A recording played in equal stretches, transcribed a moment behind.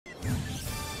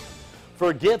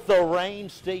Forget the rain.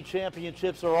 State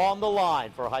championships are on the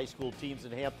line for high school teams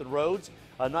in Hampton Roads.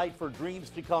 A night for dreams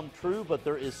to come true, but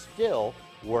there is still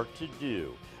work to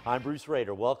do. I'm Bruce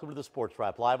Rader. Welcome to the Sports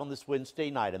Wrap, live on this Wednesday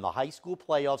night. And the high school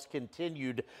playoffs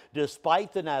continued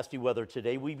despite the nasty weather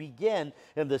today. We begin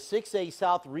in the 6A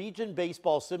South Region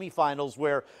Baseball semifinals,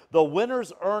 where the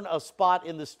winners earn a spot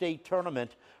in the state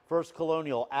tournament. First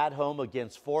Colonial at home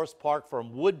against Forest Park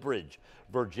from Woodbridge,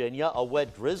 Virginia. A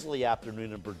wet, drizzly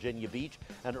afternoon in Virginia Beach,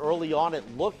 and early on it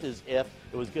looked as if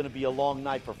it was going to be a long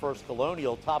night for First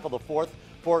Colonial. Top of the fourth,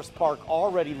 Forest Park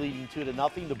already leading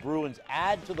 2-0. The Bruins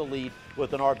add to the lead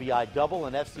with an RBI double,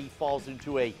 and FC falls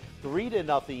into a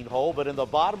 3-0 hole. But in the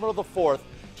bottom of the fourth,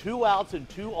 2 outs and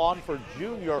 2 on for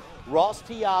junior Ross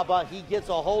Tiaba. He gets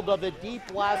a hold of it, deep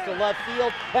blast to left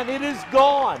field, and it is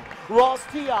gone. Ross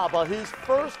Tiaba, his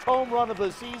first home run of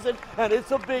the season, and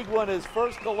it's a big one as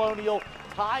First Colonial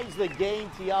ties the game.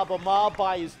 Tiaba mobbed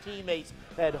by his teammates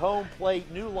at home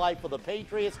plate. New life for the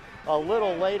Patriots. A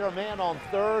little later, man on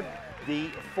third. The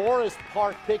Forest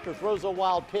Park pitcher throws a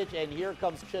wild pitch, and here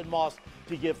comes Chin Moss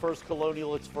to give First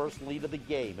Colonial its first lead of the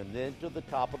game. And then to the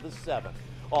top of the seventh,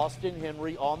 Austin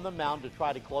Henry on the mound to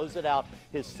try to close it out.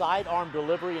 His sidearm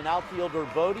delivery, and outfielder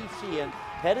Bodie Sheehan,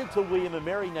 headed to William &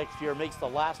 Mary next year, makes the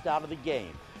last out of the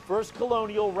game. First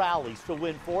Colonial rallies to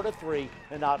win 4-3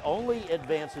 and not only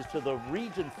advances to the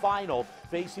region final,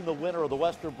 facing the winner of the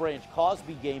Western Branch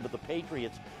Cosby game, but the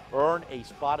Patriots earn a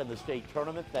spot in the state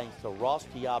tournament thanks to Ross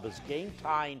Tiaba's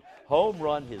game-tying home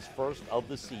run, his first of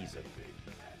the season.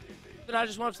 I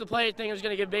just went to the plate, thinking I was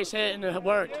going to get a base hit, and it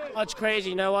worked. That's crazy,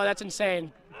 you know what? That's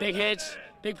insane. Big hits,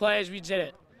 big plays, we did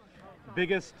it.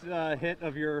 Biggest hit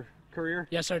of your career?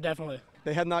 Yes, sir, definitely.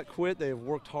 They have not quit. They have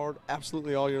worked hard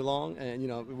absolutely all year long, and you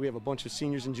know we have a bunch of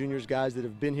seniors and juniors, guys that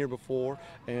have been here before,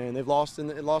 and they've lost in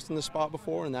the spot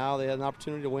before, and now they had an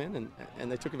opportunity to win,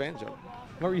 and they took advantage of it.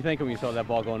 What were you thinking when you saw that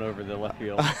ball going over the left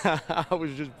field? I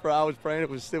was praying it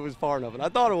was far enough, and I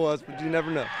thought it was, but you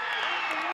never know.